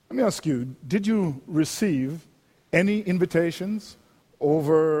Let me ask you, did you receive any invitations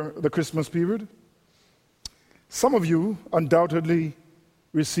over the Christmas period? Some of you undoubtedly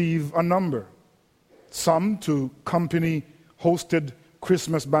receive a number. Some to company-hosted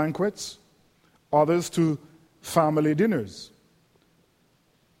Christmas banquets, others to family dinners.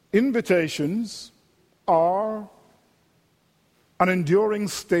 Invitations are an enduring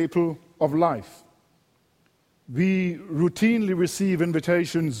staple of life. We routinely receive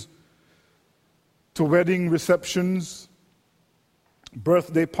invitations to wedding receptions,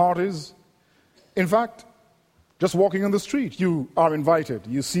 birthday parties. In fact, just walking on the street, you are invited.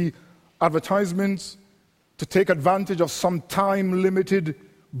 You see advertisements to take advantage of some time-limited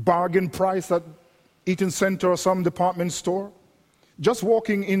bargain price at Eaton Center or some department store. Just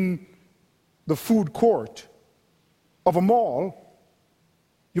walking in the food court of a mall,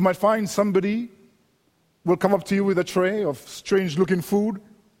 you might find somebody will come up to you with a tray of strange-looking food,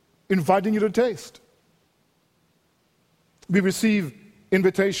 inviting you to taste. We receive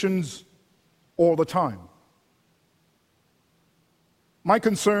invitations all the time. My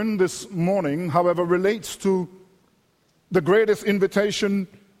concern this morning, however, relates to the greatest invitation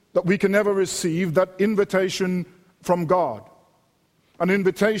that we can ever receive, that invitation from God, an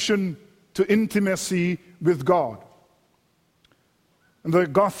invitation to intimacy with God. And the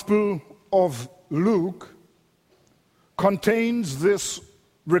Gospel of Luke contains this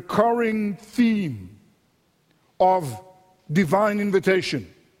recurring theme of divine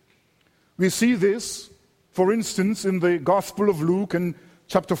invitation. We see this, for instance, in the Gospel of Luke in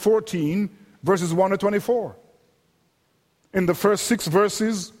chapter 14, verses 1 to 24. In the first 6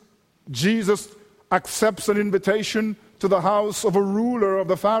 verses, Jesus accepts an invitation to the house of a ruler of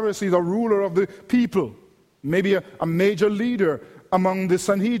the Pharisees, a ruler of the people, maybe a major leader among the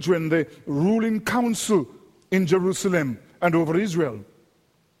Sanhedrin, the ruling council in Jerusalem and over Israel.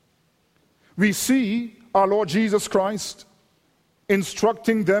 We see our Lord Jesus Christ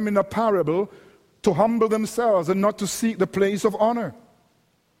instructing them in a parable to humble themselves and not to seek the place of honor.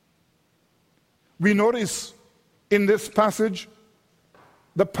 We notice in this passage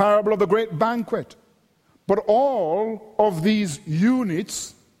the parable of the great banquet. But all of these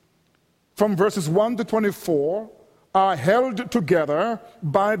units from verses 1 to 24 are held together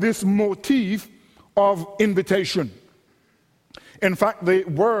by this motif of invitation. In fact, the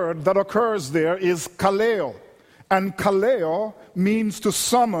word that occurs there is kaleo. And kaleo means to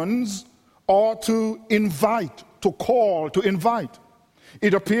summons or to invite, to call, to invite.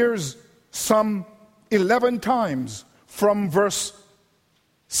 It appears some 11 times from verse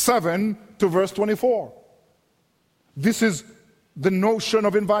 7 to verse 24. This is the notion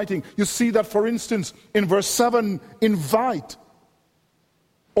of inviting. You see that, for instance, in verse 7, invite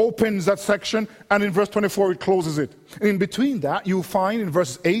opens that section, and in verse 24 it closes it. And in between that, you find in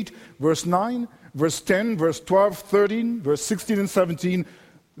verse 8, verse 9, verse 10, verse 12, 13, verse 16 and 17,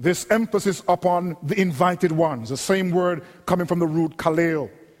 this emphasis upon the invited ones, the same word coming from the root kaleo.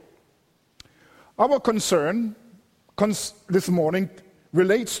 Our concern this morning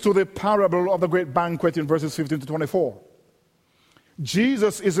relates to the parable of the great banquet in verses 15 to 24.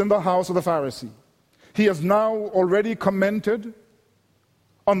 Jesus is in the house of the Pharisee. He has now already commented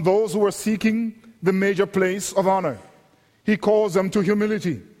on those who are seeking the major place of honor. He calls them to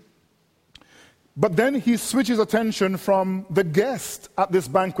humility. But then he switches attention from the guest at this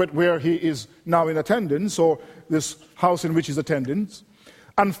banquet where he is now in attendance, or this house in which he's attendance,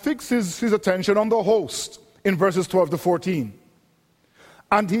 and fixes his attention on the host in verses 12 to 14.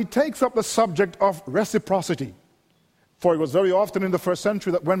 And he takes up the subject of reciprocity. For it was very often in the first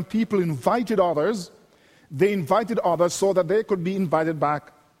century that when people invited others, they invited others so that they could be invited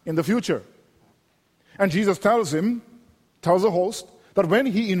back in the future. And Jesus tells the host, that when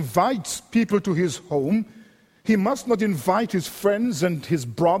he invites people to his home, he must not invite his friends and his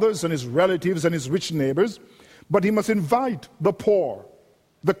brothers and his relatives and his rich neighbors, but he must invite the poor,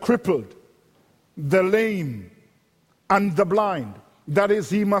 the crippled, the lame, and the blind. That is,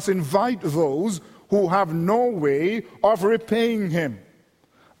 he must invite those who have no way of repaying him.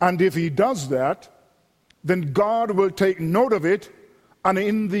 And if he does that, then God will take note of it, and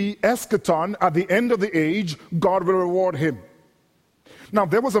in the eschaton, at the end of the age, God will reward him. Now,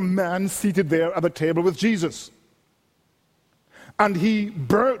 there was a man seated there at the table with Jesus. And he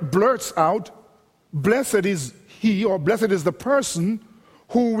blurts out, "Blessed is he," or "Blessed is the person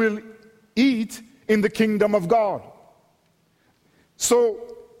who will eat in the kingdom of God." So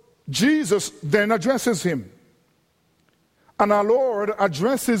Jesus then addresses him. And our Lord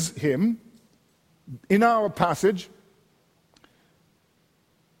addresses him in our passage.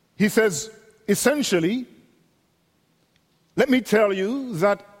 He says, essentially, Let me tell you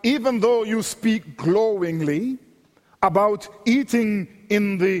that even though you speak glowingly about eating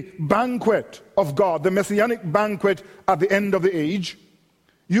in the banquet of God, the messianic banquet at the end of the age,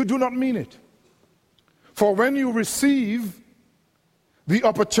 you do not mean it. For when you receive the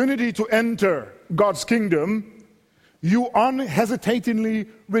opportunity to enter God's kingdom, you unhesitatingly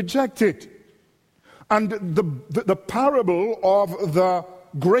reject it. And the parable of the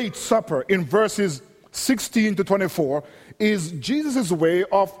Great Supper in verses 16 to 24 is Jesus' way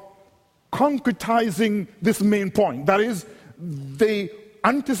of concretizing this main point. That is, they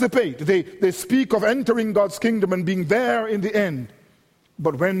anticipate, they speak of entering God's kingdom and being there in the end.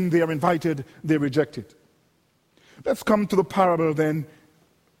 But when they are invited, they reject it. Let's come to the parable then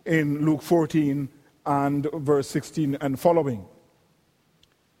in Luke 14 and verse 16 and following.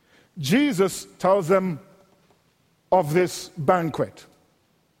 Jesus tells them of this banquet.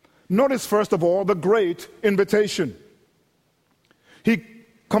 Notice, first of all, the great invitation. He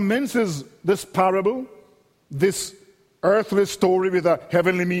commences this parable, this earthly story with a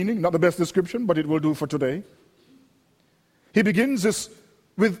heavenly meaning, not the best description, but it will do for today. He begins this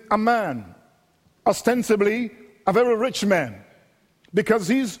with a man, ostensibly a very rich man, because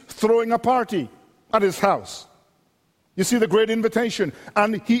he's throwing a party at his house. You see the great invitation,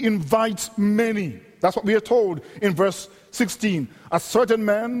 and he invites many. That's what we are told in verse 16. A certain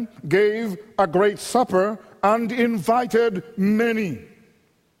man gave a great supper and invited many.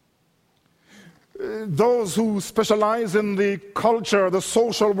 Those who specialize in the culture, the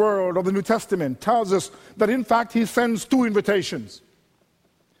social world of the New Testament tells us that in fact he sends two invitations.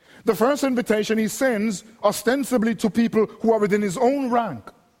 The first invitation he sends ostensibly to people who are within his own rank,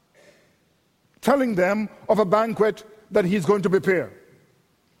 telling them of a banquet that he's going to prepare.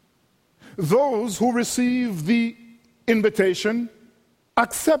 Those who receive the invitation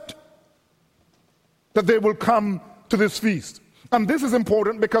accept that they will come to this feast. And this is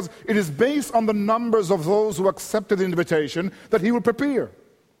important because it is based on the numbers of those who accepted the invitation that he will prepare.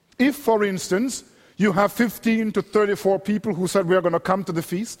 If, for instance, you have 15 to 34 people who said we are going to come to the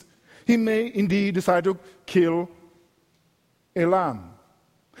feast, he may indeed decide to kill a lamb.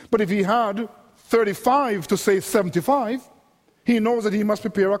 But if he had 35 to say 75, he knows that he must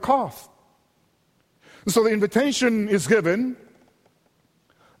prepare a calf. So the invitation is given,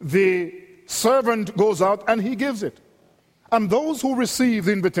 the servant goes out and he gives it. And those who receive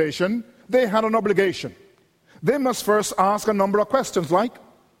the invitation, they had an obligation. They must first ask a number of questions like,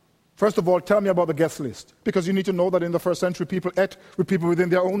 first of all, tell me about the guest list. Because you need to know that in the first century, people ate with people within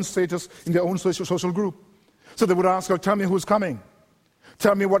their own status, in their own social group. So they would ask, tell me who's coming.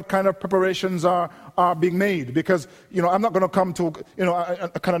 Tell me what kind of preparations are being made. Because, I'm not going to come to,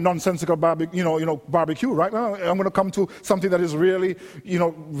 a kind of nonsensical barbecue, right? Well, I'm going to come to something that is really,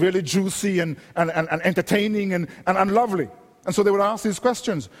 really juicy and entertaining and lovely. And so they would ask these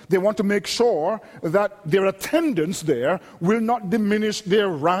questions. They want to make sure that their attendance there will not diminish their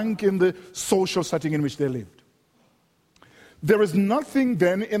rank in the social setting in which they lived. There is nothing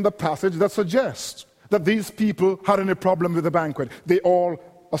then in the passage that suggests that these people had any problem with the banquet. They all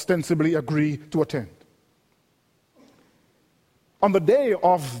ostensibly agree to attend. On the day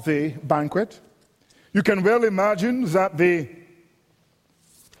of the banquet, you can well imagine that the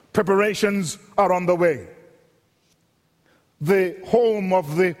preparations are on the way. The home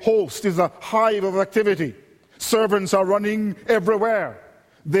of the host is a hive of activity. Servants are running everywhere.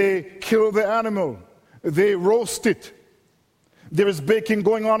 They kill the animal. They roast it. There is baking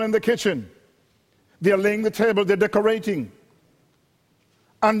going on in the kitchen. They are laying the table. They're decorating.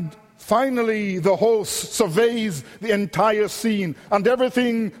 And finally, the host surveys the entire scene. And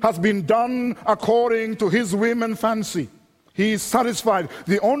everything has been done according to his whim and fancy. He is satisfied.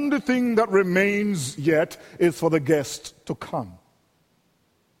 The only thing that remains yet is for the guest to come.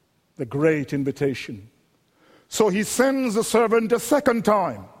 The great invitation. So he sends the servant a second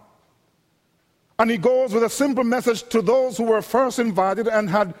time. And he goes with a simple message to those who were first invited and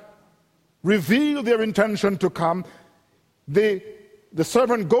had revealed their intention to come. The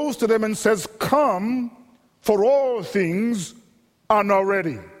servant goes to them and says, "Come, for all things are now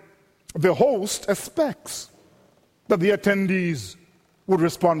ready." The host expects that the attendees would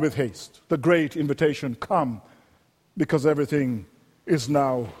respond with haste. The great invitation, come, because everything is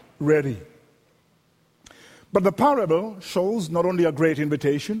now ready. But the parable shows not only a great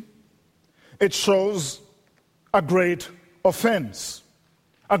invitation, it shows a great offense.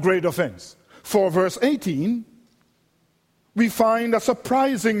 A great offense. For verse 18, we find a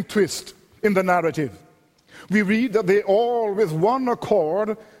surprising twist in the narrative. We read that they all, with one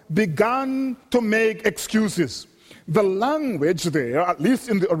accord, began to make excuses. The language there, at least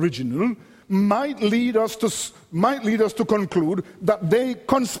in the original, might lead us to conclude that they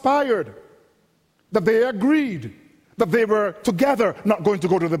conspired, that they agreed, that they were together not going to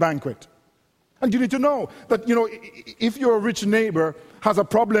go to the banquet. And you need to know that, if your rich neighbor has a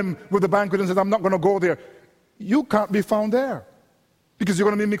problem with the banquet and says, I'm not going to go there, you can't be found there because you're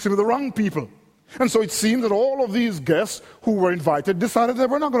going to be mixing with the wrong people. And so it seems that all of these guests who were invited decided they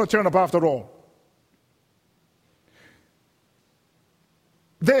were not going to turn up after all.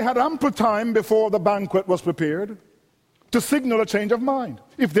 They had ample time before the banquet was prepared to signal a change of mind.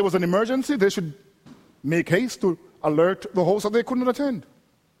 If there was an emergency, they should make haste to alert the host that they couldn't attend.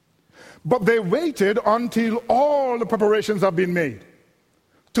 But they waited until all the preparations have been made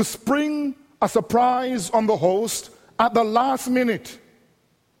to spring a surprise on the host at the last minute.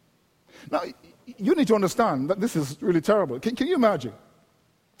 Now, you need to understand that this is really terrible. Can you imagine?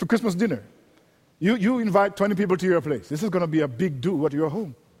 For Christmas dinner, you invite 20 people to your place. This is going to be a big do at your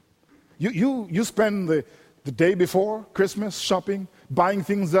home. You spend the day before Christmas shopping, buying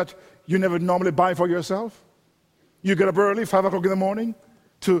things that you never normally buy for yourself. You get up early, 5 o'clock in the morning,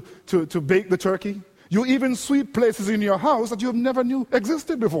 to bake the turkey. You even sweep places in your house that you never knew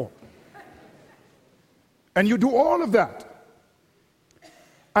existed before. And you do all of that.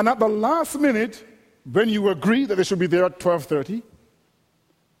 And at the last minute, when you agree that they should be there at 12:30,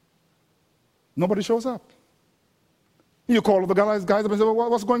 nobody shows up. You call the guys up and say, well,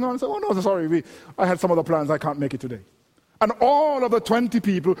 what's going on? And say, oh, no, sorry, I had some other plans, I can't make it today. And all of the 20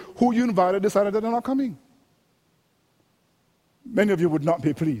 people who you invited decided that they're not coming. Many of you would not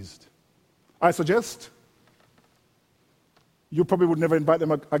be pleased. I suggest you probably would never invite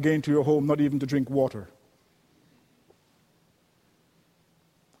them again to your home, not even to drink water.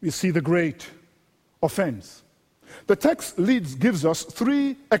 We see the great offense. The text gives us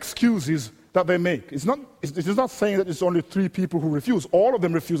 3 excuses that they make. It is not saying that it's only 3 people who refuse. All of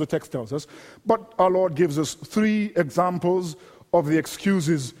them refuse, the text tells us. But our Lord gives us 3 examples of the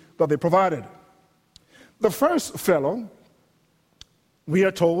excuses that they provided. The first fellow, we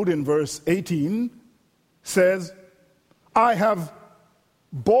are told in verse 18, says, I have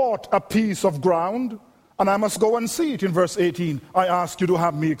bought a piece of ground and I must go and see it. In verse 18, I ask you to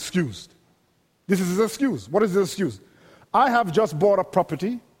have me excused. This is his excuse. What is his excuse? I have just bought a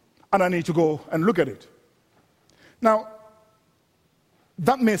property and I need to go and look at it. Now,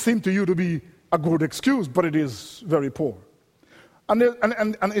 that may seem to you to be a good excuse, but it is very poor. And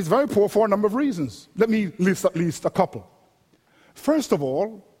it's very poor for a number of reasons. Let me list at least a couple. First of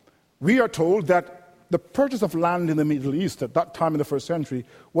all, we are told that the purchase of land in the Middle East at that time in the first century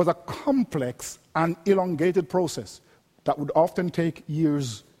was a complex and elongated process that would often take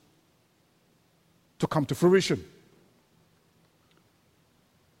years to come to fruition.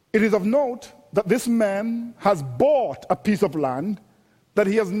 It is of note that this man has bought a piece of land that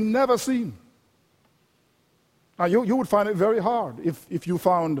he has never seen. Now, you would find it very hard if you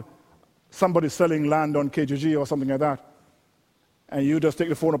found somebody selling land on KGG or something like that, and you just take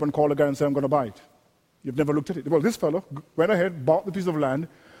the phone up and call the guy and say, I'm going to buy it. You've never looked at it. Well, this fellow went ahead, bought the piece of land,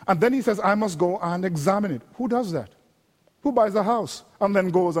 and then he says, I must go and examine it. Who does that? Who buys a house and then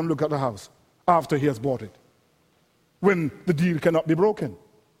goes and looks at the house after he has bought it, when the deal cannot be broken?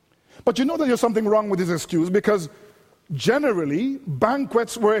 But you know that there's something wrong with this excuse, because generally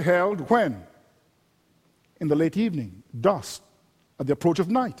banquets were held when? In the late evening, dusk, at the approach of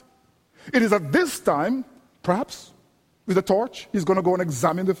night. It is at this time, perhaps, with a torch, he's going to go and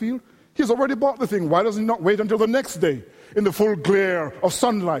examine the field. He's already bought the thing. Why does he not wait until the next day in the full glare of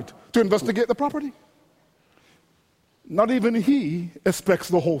sunlight to investigate the property? Not even he expects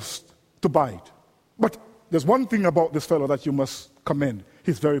the host to buy it. But there's one thing about this fellow that you must commend.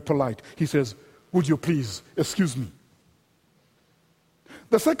 He's very polite. He says, would you please excuse me?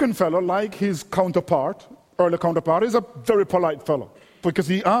 The second fellow, like his early counterpart, is a very polite fellow because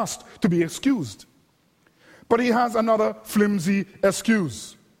he asked to be excused. But he has another flimsy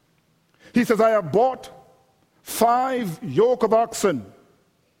excuse. He says, I have bought 5 yoke of oxen,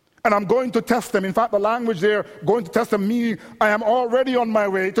 and I'm going to test them. In fact, the language there, going to test them, meaning I am already on my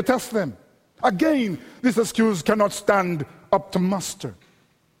way to test them. Again, this excuse cannot stand up to muster.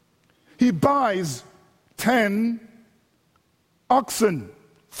 He buys 10 oxen,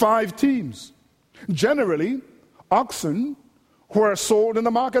 5 teams. Generally, oxen were sold in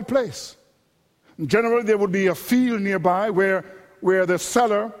the marketplace. Generally, there would be a field nearby where the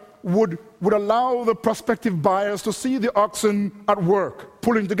seller would allow the prospective buyers to see the oxen at work,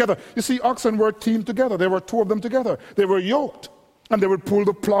 pulling together. You see, oxen were teamed together. There were 2 of them together. They were yoked, and they would pull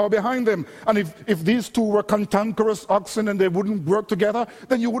the plow behind them. And if these 2 were cantankerous oxen and they wouldn't work together,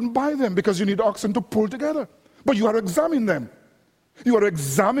 then you wouldn't buy them because you need oxen to pull together. But you had to examine them. You are to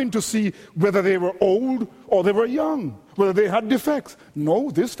examine to see whether they were old or they were young, whether they had defects.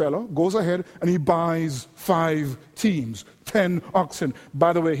 No, this fellow goes ahead and he buys 5 teams, 10 oxen.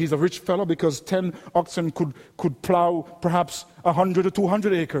 By the way, he's a rich fellow because 10 oxen could plow perhaps 100 or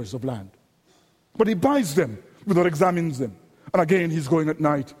 200 acres of land. But he buys them without examining them. And again, he's going at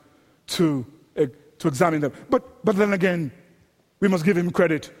night to examine them. But then again, we must give him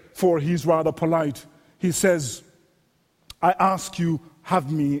credit, for he's rather polite. He says, I ask you,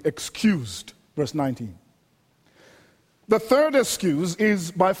 have me excused. Verse 19. The third excuse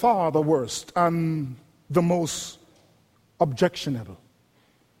is by far the worst and the most objectionable.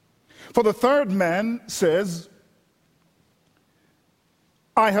 For the third man says,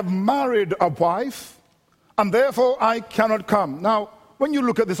 I have married a wife, and therefore I cannot come. Now, when you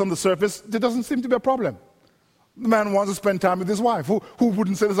look at this on the surface, there doesn't seem to be a problem. The man wants to spend time with his wife. Who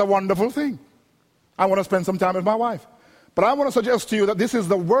wouldn't say this is a wonderful thing? I want to spend some time with my wife. But I want to suggest to you that this is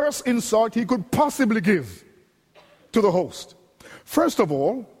the worst insult he could possibly give to the host. First of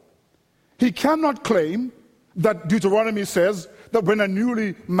all, he cannot claim that Deuteronomy says that when a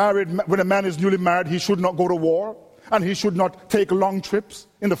man is newly married, he should not go to war and he should not take long trips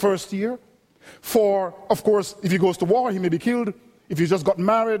in the first year. For, of course, if he goes to war, he may be killed. If he just got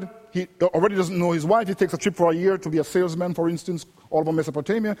married, he already doesn't know his wife. He takes a trip for a year to be a salesman, for instance, all over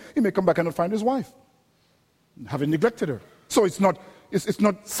Mesopotamia. He may come back and not find his wife, having neglected her. So it's not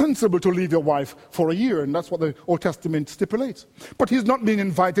sensible to leave your wife for a year, and that's what the Old Testament stipulates. But he's not being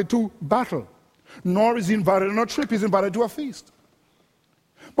invited to battle, nor is he invited on a trip. He's invited to a feast.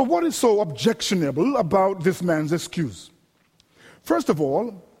 But what is so objectionable about this man's excuse? First of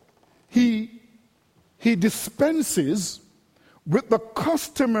all, he dispenses with the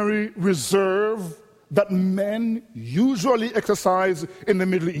customary reserve that men usually exercise in the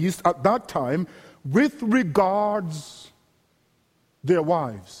Middle East at that time with regards their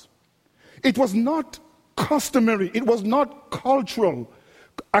wives. It was not customary, it was not culturally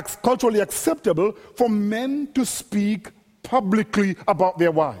acceptable for men to speak publicly about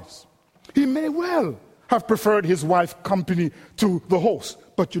their wives. He may well have preferred his wife's company to the host,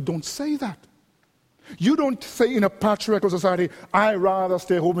 but you don't say that. You don't say in a patriarchal society, I'd rather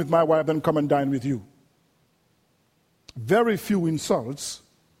stay home with my wife than come and dine with you. Very few insults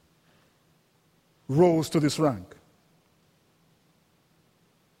rose to this rank.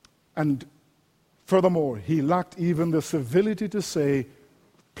 And furthermore, he lacked even the civility to say,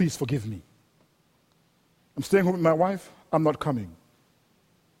 please forgive me. I'm staying home with my wife, I'm not coming.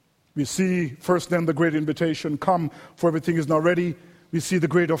 We see first then the great invitation, come, for everything is now ready. We see the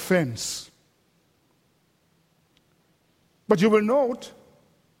great offense. But you will note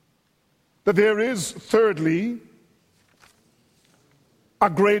that there is, thirdly, a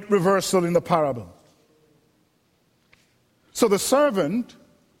great reversal in the parable. So the servant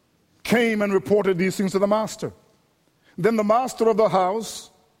came and reported these things to the master. Then the master of the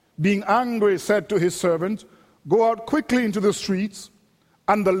house, being angry, said to his servant, go out quickly into the streets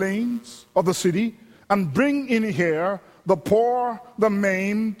and the lanes of the city, and bring in here the poor, the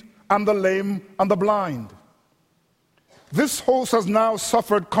maimed, and the lame, and the blind. This host has now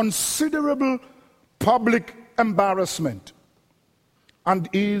suffered considerable public embarrassment and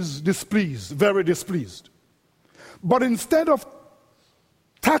is displeased, very displeased. But instead of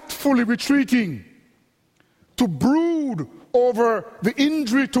tactfully retreating to brood over the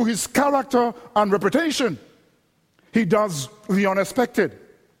injury to his character and reputation, he does the unexpected.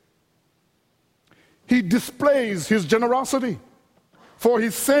 He displays his generosity, for he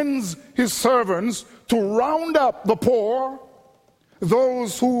sends his servants to round up the poor,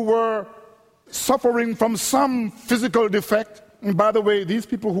 those who were suffering from some physical defect. And by the way, these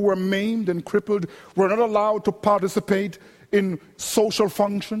people who were maimed and crippled were not allowed to participate in social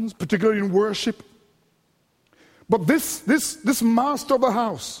functions, particularly in worship. But this master of the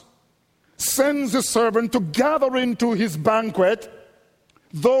house sends his servant to gather into his banquet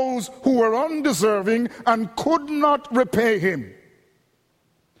those who were undeserving and could not repay him.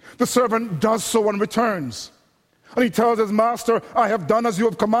 The servant does so and returns. And he tells his master, I have done as you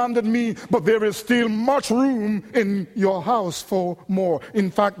have commanded me, but there is still much room in your house for more. In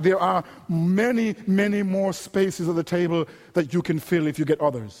fact, there are many, many more spaces at the table that you can fill if you get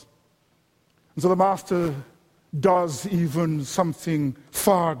others. And so the master does even something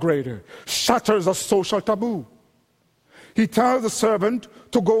far greater, shatters a social taboo. He tells the servant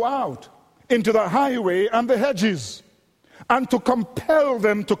to go out into the highway and the hedges and to compel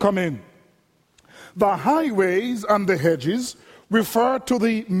them to come in. The highways and the hedges refer to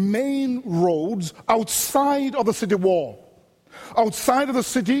the main roads outside of the city wall. Outside of the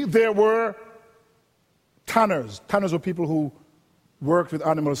city, there were tanners. Tanners were people who worked with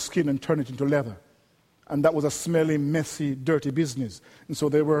animal skin and turned it into leather. And that was a smelly, messy, dirty business. And so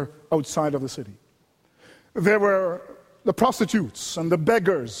they were outside of the city. There were the prostitutes and the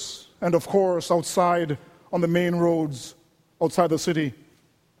beggars. And of course, outside on the main roads, outside the city,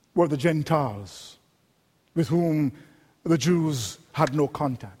 were the Gentiles, with whom the Jews had no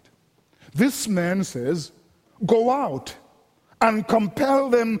contact. This man says, go out and compel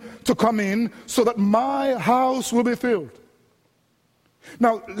them to come in so that my house will be filled.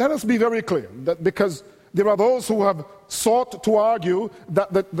 Now, let us be very clear, that because there are those who have sought to argue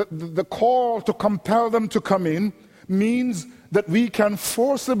that the call to compel them to come in means that we can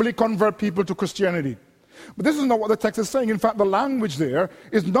forcibly convert people to Christianity. But this is not what the text is saying. In fact, the language there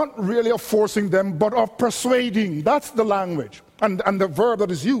is not really of forcing them, but of persuading. That's the language. And the verb that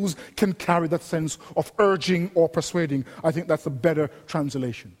is used can carry that sense of urging or persuading. I think that's a better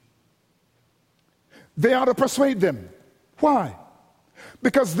translation. They are to persuade them. Why?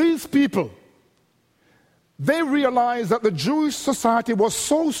 Because these people, they realized that the Jewish society was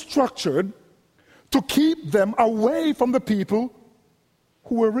so structured to keep them away from the people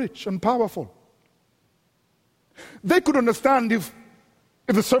who were rich and powerful. They could understand if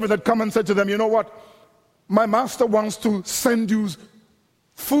the servant had come and said to them, you know what, my master wants to send you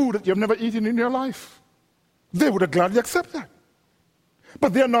food that you've never eaten in your life. They would have gladly accepted that.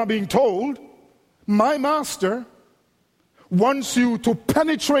 But they're now being told, my master wants you to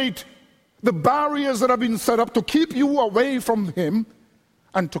penetrate the barriers that have been set up to keep you away from him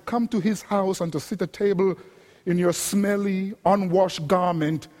and to come to his house and to sit at table in your smelly, unwashed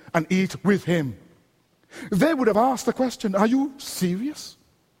garment and eat with him. They would have asked the question, are you serious?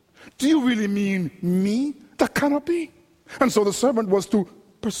 Do you really mean me? That cannot be. And so the servant was to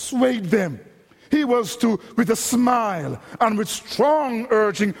persuade them. He was to, with a smile and with strong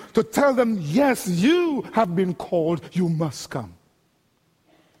urging, to tell them, yes, you have been called, you must come.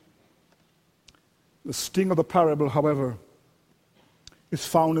 The sting of the parable, however, is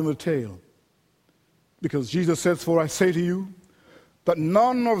found in the tale. Because Jesus says, for I say to you, that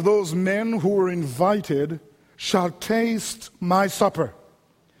none of those men who were invited shall taste my supper.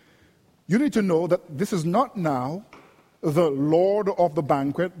 You need to know that this is not now the Lord of the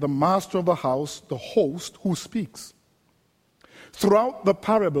banquet, the master of the house, the host who speaks. Throughout the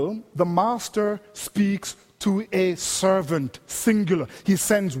parable, the master speaks to a servant, singular. He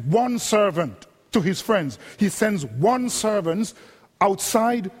sends one servant to his friends. He sends one servant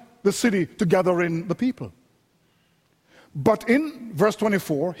outside the city to gather in the people. But in verse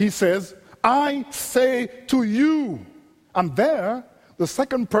 24, he says, I say to you. And there, the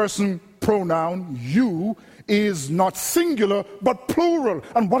second person pronoun, you, is not singular, but plural.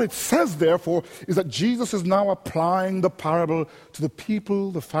 And what it says, therefore, is that Jesus is now applying the parable to the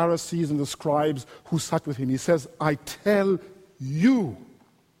people, the Pharisees and the scribes who sat with him. He says, I tell you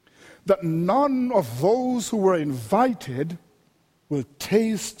that none of those who were invited will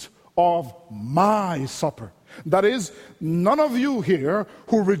taste of my supper. That is, none of you here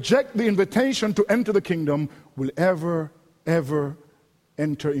who reject the invitation to enter the kingdom will ever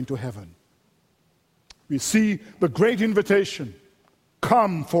enter into heaven. We see the great invitation,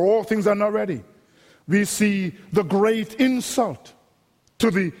 come, for all things are not ready. We see the great insult to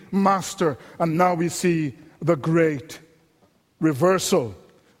the master, and now we see the great reversal.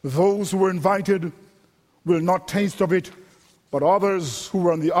 Those who were invited will not taste of it, but others who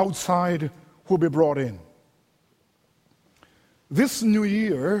were on the outside will be brought in. This new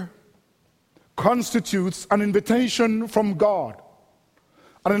year constitutes an invitation from God,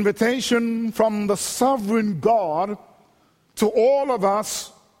 an invitation from the sovereign God to all of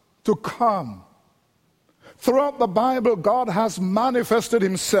us to come. Throughout the Bible, God has manifested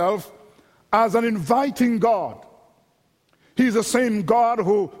himself as an inviting God. He's the same God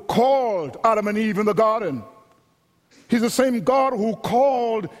who called Adam and Eve in the garden. He's the same God who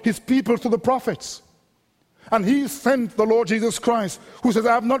called his people to the prophets. And he sent the Lord Jesus Christ, who says,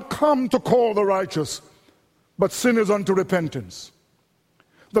 I have not come to call the righteous, but sinners unto repentance.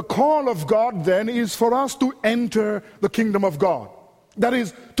 The call of God then is for us to enter the kingdom of God. That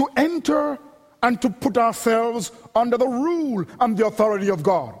is, to enter and to put ourselves under the rule and the authority of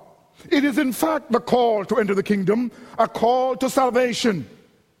God. It is in fact the call to enter the kingdom, a call to salvation,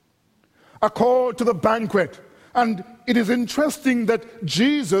 a call to the banquet. And it is interesting that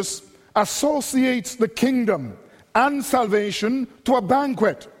Jesus associates the kingdom and salvation to a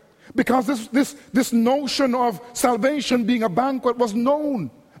banquet, because this notion of salvation being a banquet was known.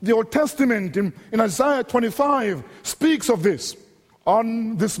 The Old Testament in Isaiah 25 speaks of this.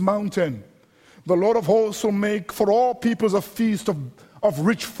 On this mountain, the Lord of hosts will make for all peoples a feast of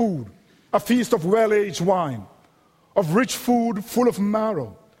rich food, a feast of well-aged wine. of rich food full of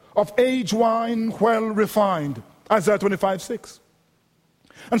marrow, of aged wine well refined. Isaiah 25:6.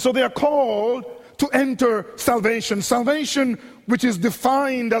 And so they are called to enter salvation. Salvation which is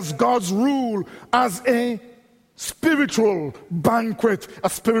defined as God's rule, as a spiritual banquet, a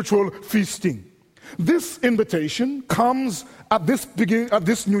spiritual feasting. This invitation comes at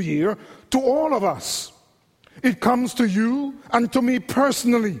this new year to all of us. It comes to you and to me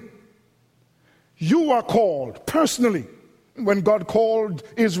personally. You are called personally. When God called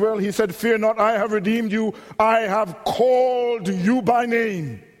Israel, he said, "Fear not, I have redeemed you. I have called you by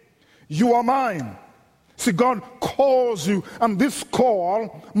name. You are mine." See, God calls you, and this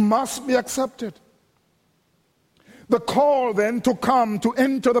call must be accepted. The call then to come, to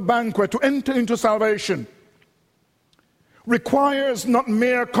enter the banquet, to enter into salvation, requires not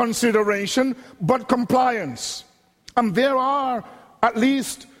mere consideration, but compliance. And there are at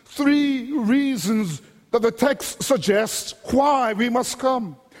least 3 reasons that the text suggests why we must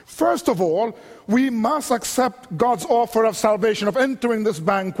come. First of all, we must accept God's offer of salvation, of entering this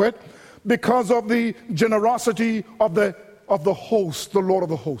banquet, because of the generosity of the host, the Lord of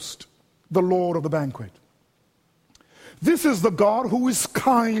the host, the Lord of the banquet. This is the God who is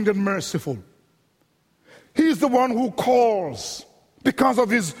kind and merciful. He is the one who calls. Because of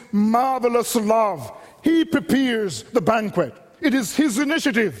his marvelous love, he prepares the banquet. It is his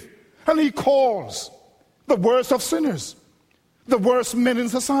initiative, and he calls the worst of sinners, the worst men in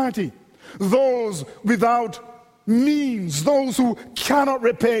society, those without means, those who cannot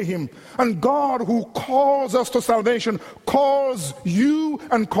repay him. And God, who calls us to salvation, calls you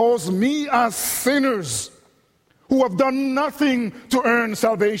and calls me as sinners who have done nothing to earn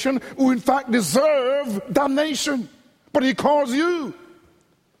salvation, who in fact deserve damnation. But he calls you.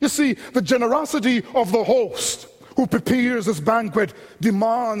 You see, the generosity of the host who prepares this banquet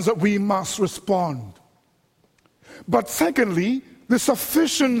demands that we must respond. But secondly, the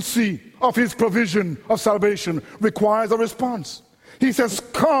sufficiency of his provision of salvation requires a response. He says,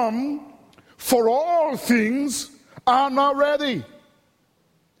 "Come, for all things are now ready."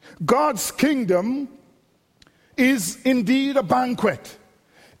 God's kingdom is indeed a banquet.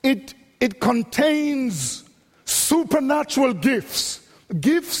 It contains supernatural gifts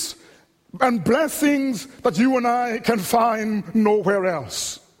and blessings that you and I can find nowhere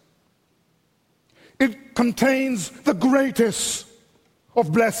else. It contains the greatest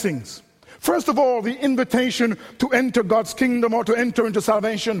of blessings. First of all, the invitation to enter God's kingdom or to enter into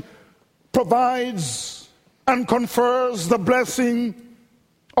salvation provides and confers the blessing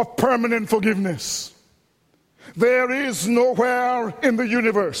of permanent forgiveness. There is nowhere in the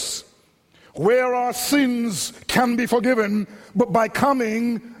universe where our sins can be forgiven but by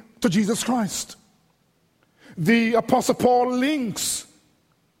coming to Jesus Christ. The Apostle Paul links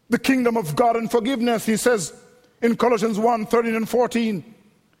the kingdom of God and forgiveness. He says in Colossians 1:13 and 14,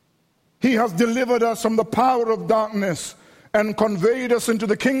 "He has delivered us from the power of darkness and conveyed us into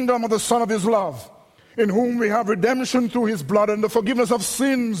the kingdom of the Son of his love, in whom we have redemption through his blood and the forgiveness of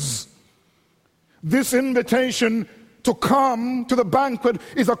sins." This invitation to come to the banquet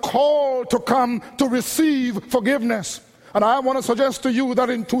is a call to come to receive forgiveness. And I want to suggest to you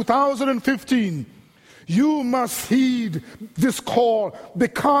that in 2015, you must heed this call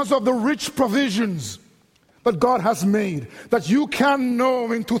because of the rich provisions that God has made, that you can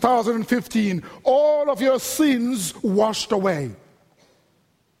know in 2015 all of your sins washed away.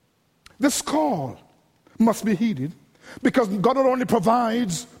 This call must be heeded because God not only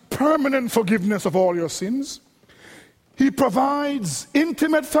provides permanent forgiveness of all your sins, he provides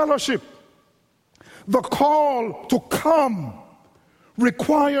intimate fellowship. The call to come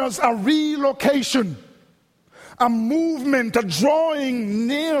requires a relocation, a movement, a drawing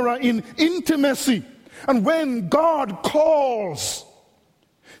nearer in intimacy. And when God calls,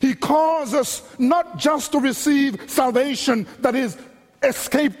 he calls us not just to receive salvation, that is,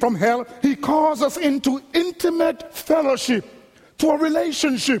 escape from hell. He calls us into intimate fellowship, to a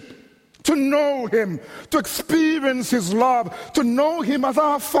relationship, to know him, to experience his love, to know him as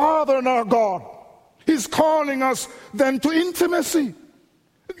our Father and our God. He's calling us then to intimacy.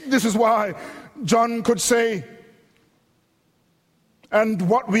 This is why John could say, "And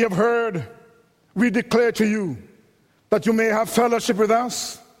what we have heard, we declare to you, that you may have fellowship with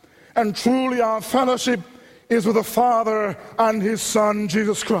us. And truly our fellowship is with the Father and his Son,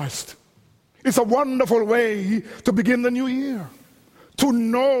 Jesus Christ." It's a wonderful way to begin the new year. To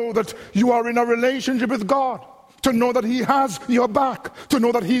know that you are in a relationship with God. To know that he has your back. To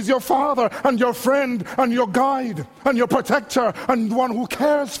know that he's your father and your friend and your guide and your protector and one who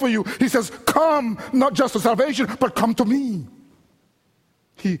cares for you. He says, "Come, not just to salvation, but come to me."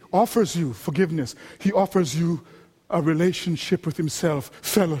 He offers you forgiveness. He offers you a relationship with himself,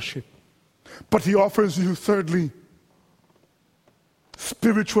 fellowship. But he offers you, thirdly,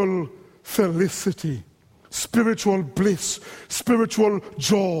 spiritual felicity, spiritual bliss, spiritual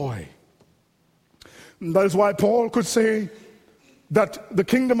joy. And that is why Paul could say that the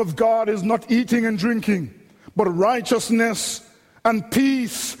kingdom of God is not eating and drinking, but righteousness and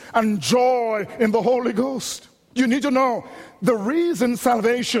peace and joy in the Holy Ghost. You need to know the reason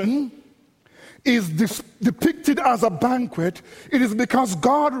salvation is depicted as a banquet. It is because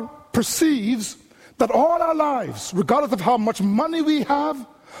God perceives that all our lives, regardless of how much money we have,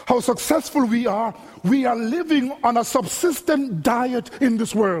 how successful we are living on a subsistent diet in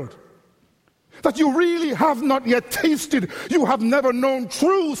this world. That you really have not yet tasted, you have never known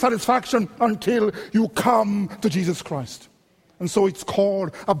true satisfaction until you come to Jesus Christ. And so it's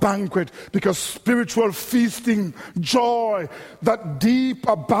called a banquet, because spiritual feasting, joy, that deep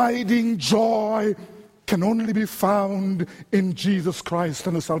abiding joy can only be found in Jesus Christ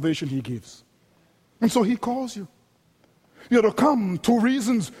and the salvation he gives. And so he calls you. You're to come, two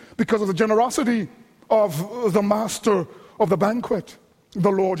reasons: because of the generosity of the master of the banquet, the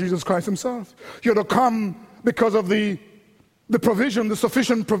Lord Jesus Christ himself. You're to come because of the provision, the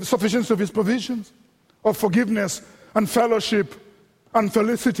sufficiency of his provisions, of forgiveness and fellowship and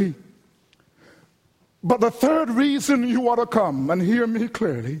felicity. But the third reason you ought to come, and hear me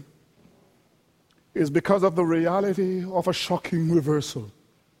clearly, is because of the reality of a shocking reversal.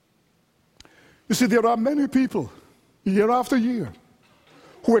 You see, there are many people, year after year,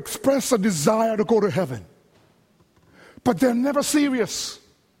 who express a desire to go to heaven, but they're never serious,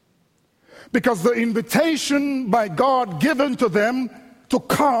 because the invitation by God given to them to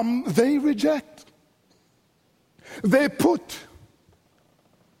come, they reject. They put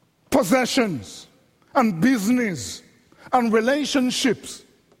possessions and business and relationships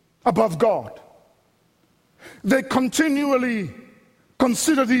above God. They continually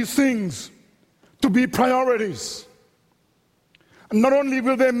consider these things to be priorities. And not only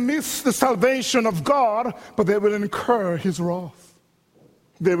will they miss the salvation of God, but they will incur his wrath.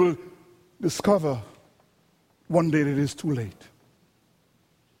 They will discover one day that it is too late.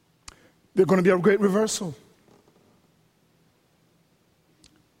 There's going to be a great reversal.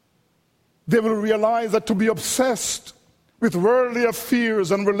 They will realize that to be obsessed with worldly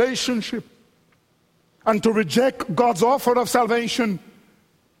affairs and relationship and to reject God's offer of salvation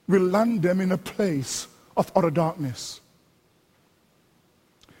will land them in a place of utter darkness.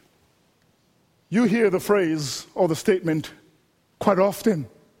 You hear the phrase or the statement quite often: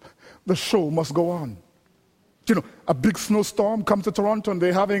 the show must go on. You know, a big snowstorm comes to Toronto and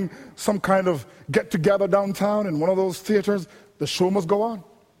they're having some kind of get-together downtown in one of those theaters. The show must go on.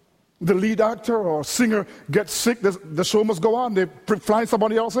 The lead actor or singer gets sick, the show must go on. They fly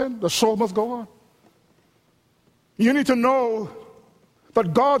somebody else in, the show must go on. You need to know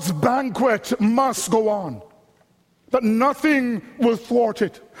that God's banquet must go on, that nothing will thwart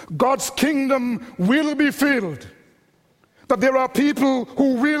it. God's kingdom will be filled, that there are people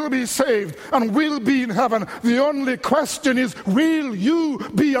who will be saved and will be in heaven. The only question is, will you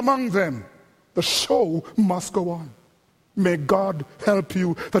be among them? The show must go on. May God help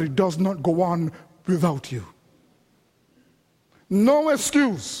you that it does not go on without you. No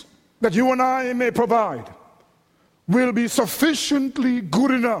excuse that you and I may provide will be sufficiently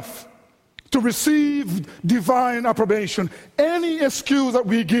good enough to receive divine approbation. Any excuse that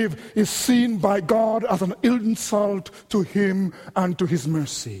we give is seen by God as an insult to him and to his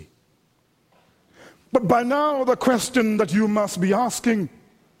mercy. But by now the question that you must be asking,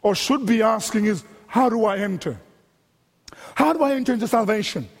 or should be asking, is, how do I enter? How do I enter into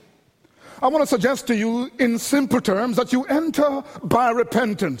salvation? I want to suggest to you in simple terms that you enter by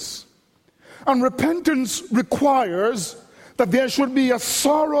repentance. And repentance requires that there should be a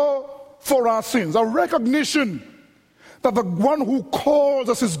sorrow for our sins, a recognition that the one who calls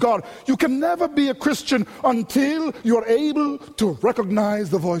us is God. You can never be a Christian until you're able to recognize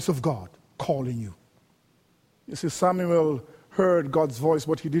the voice of God calling you. You see, Samuel heard God's voice,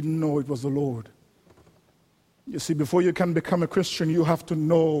 but he didn't know it was the Lord. You see, before you can become a Christian, you have to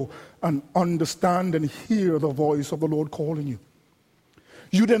know and understand and hear the voice of the Lord calling you.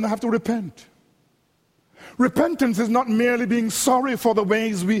 You then have to repent. Repentance is not merely being sorry for the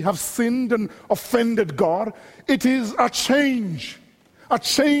ways we have sinned and offended God. It is a change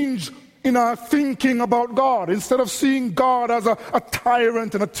in our thinking about God. Instead of seeing God as a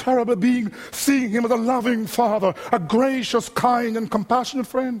tyrant and a terrible being, seeing him as a loving Father, a gracious, kind, and compassionate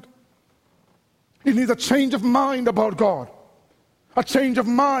friend. It needs a change of mind about God. A change of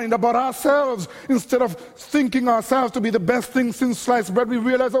mind about ourselves. Instead of thinking ourselves to be the best thing since sliced bread, we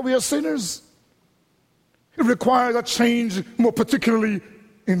realize that we are sinners. It requires a change, more particularly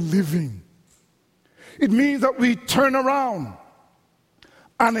in living. It means that we turn around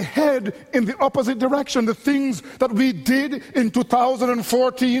and head in the opposite direction. The things that we did in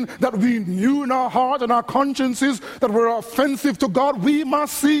 2014 that we knew in our heart and our consciences that were offensive to God, we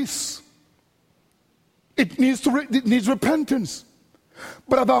must cease. It needs repentance.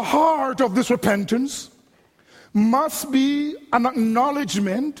 But at the heart of this repentance must be an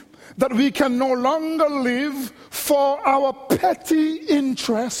acknowledgement that we can no longer live for our petty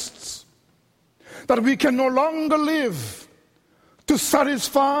interests, that we can no longer live to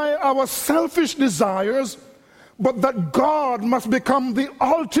satisfy our selfish desires, but that God must become the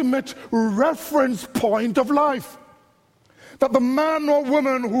ultimate reference point of life. That the man or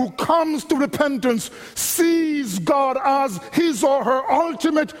woman who comes to repentance sees God as his or her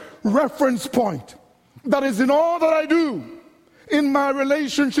ultimate reference point. That is, in all that I do, in my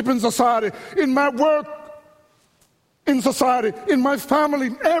relationship in society, in my work in society, in my family,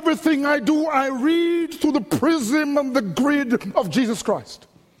 everything I do, I read through the prism and the grid of Jesus Christ.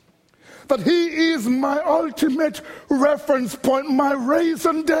 That he is my ultimate reference point, my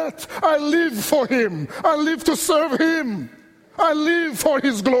raison d'etre. I live for him. I live to serve him. I live for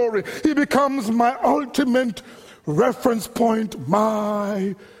his glory. He becomes my ultimate reference point,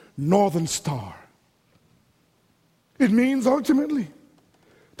 my northern star. It means ultimately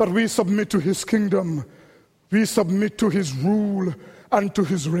that we submit to his kingdom. We submit to his rule and to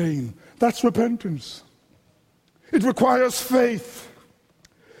his reign. That's repentance. It requires faith.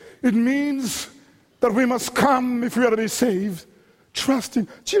 It means that we must come, if we are to be saved, trusting.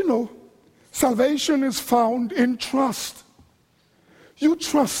 Do you know, salvation is found in trust. You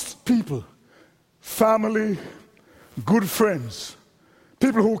trust people, family, good friends,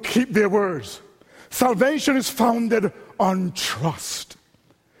 people who keep their words. Salvation is founded on trust.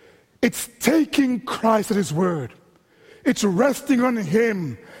 It's taking Christ at his word. It's resting on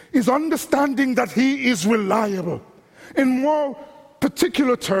him. It's understanding that he is reliable. In more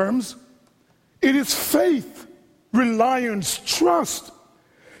particular terms, it is faith, reliance, trust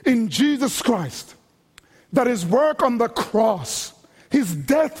in Jesus Christ, that his work on the cross, his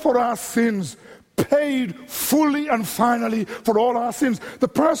death for our sins, paid fully and finally for all our sins. The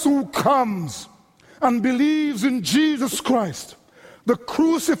person who comes and believes in Jesus Christ, the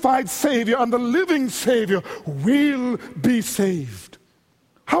crucified Savior and the living Savior, will be saved.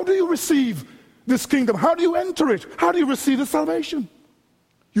 How do you receive this kingdom? How do you enter it? How do you receive the salvation?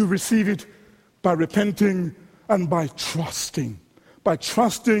 You receive it by repenting and by trusting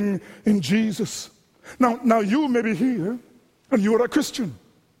in Jesus. Now you may be here and you are a Christian.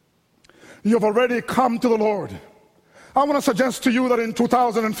 You have already come to the Lord. I want to suggest to you that in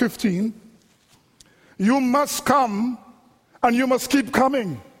 2015, you must come and you must keep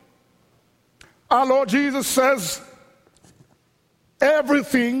coming. Our Lord Jesus says,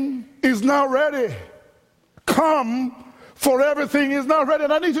 everything is now ready. Come, for everything is now ready.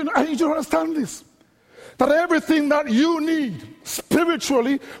 And I need you to understand this. That everything that you need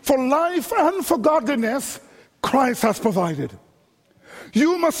spiritually for life and for godliness, Christ has provided.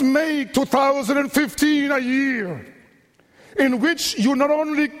 You must make 2015 a year in which you not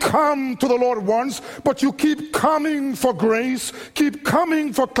only come to the Lord once, but you keep coming for grace, keep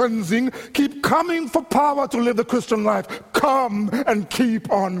coming for cleansing, keep coming for power to live the Christian life. Come and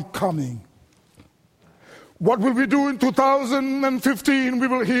keep on coming. What will we do in 2015? We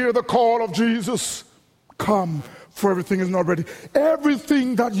will hear the call of Jesus. Come, for everything is not ready.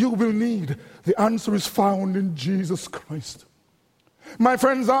 Everything that you will need, the answer is found in Jesus Christ. My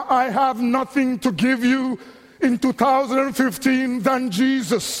friends, I have nothing to give you in 2015 than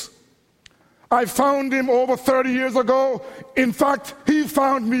Jesus. I found him over 30 years ago. In fact, he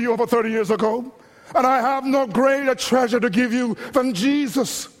found me over 30 years ago. And I have no greater treasure to give you than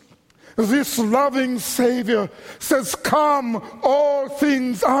Jesus. This loving Savior says, come, all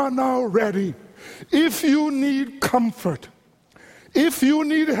things are now ready. If you need comfort, if you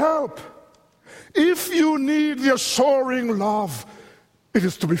need help, if you need the assuring love, it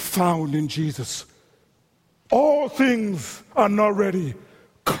is to be found in Jesus. All things are now ready.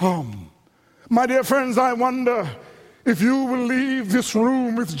 Come. My dear friends, I wonder if you will leave this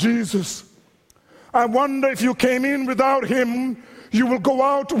room with Jesus. I wonder if you came in without him, you will go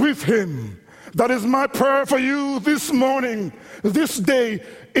out with him. That is my prayer for you this morning, this day,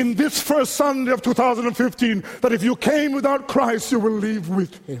 in this first Sunday of 2015, that if you came without Christ, you will leave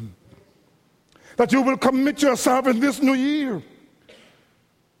with him. That you will commit yourself in this new year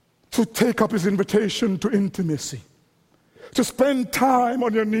to take up his invitation to intimacy, to spend time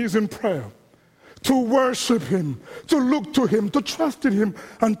on your knees in prayer, to worship him, to look to him, to trust in him,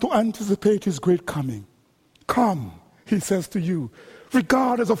 and to anticipate his great coming. Come, he says to you,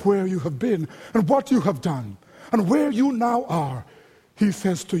 regardless of where you have been and what you have done and where you now are. He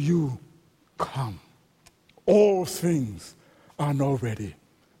says to you, come. All things are now ready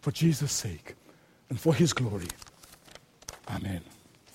for Jesus' sake and for his glory. Amen.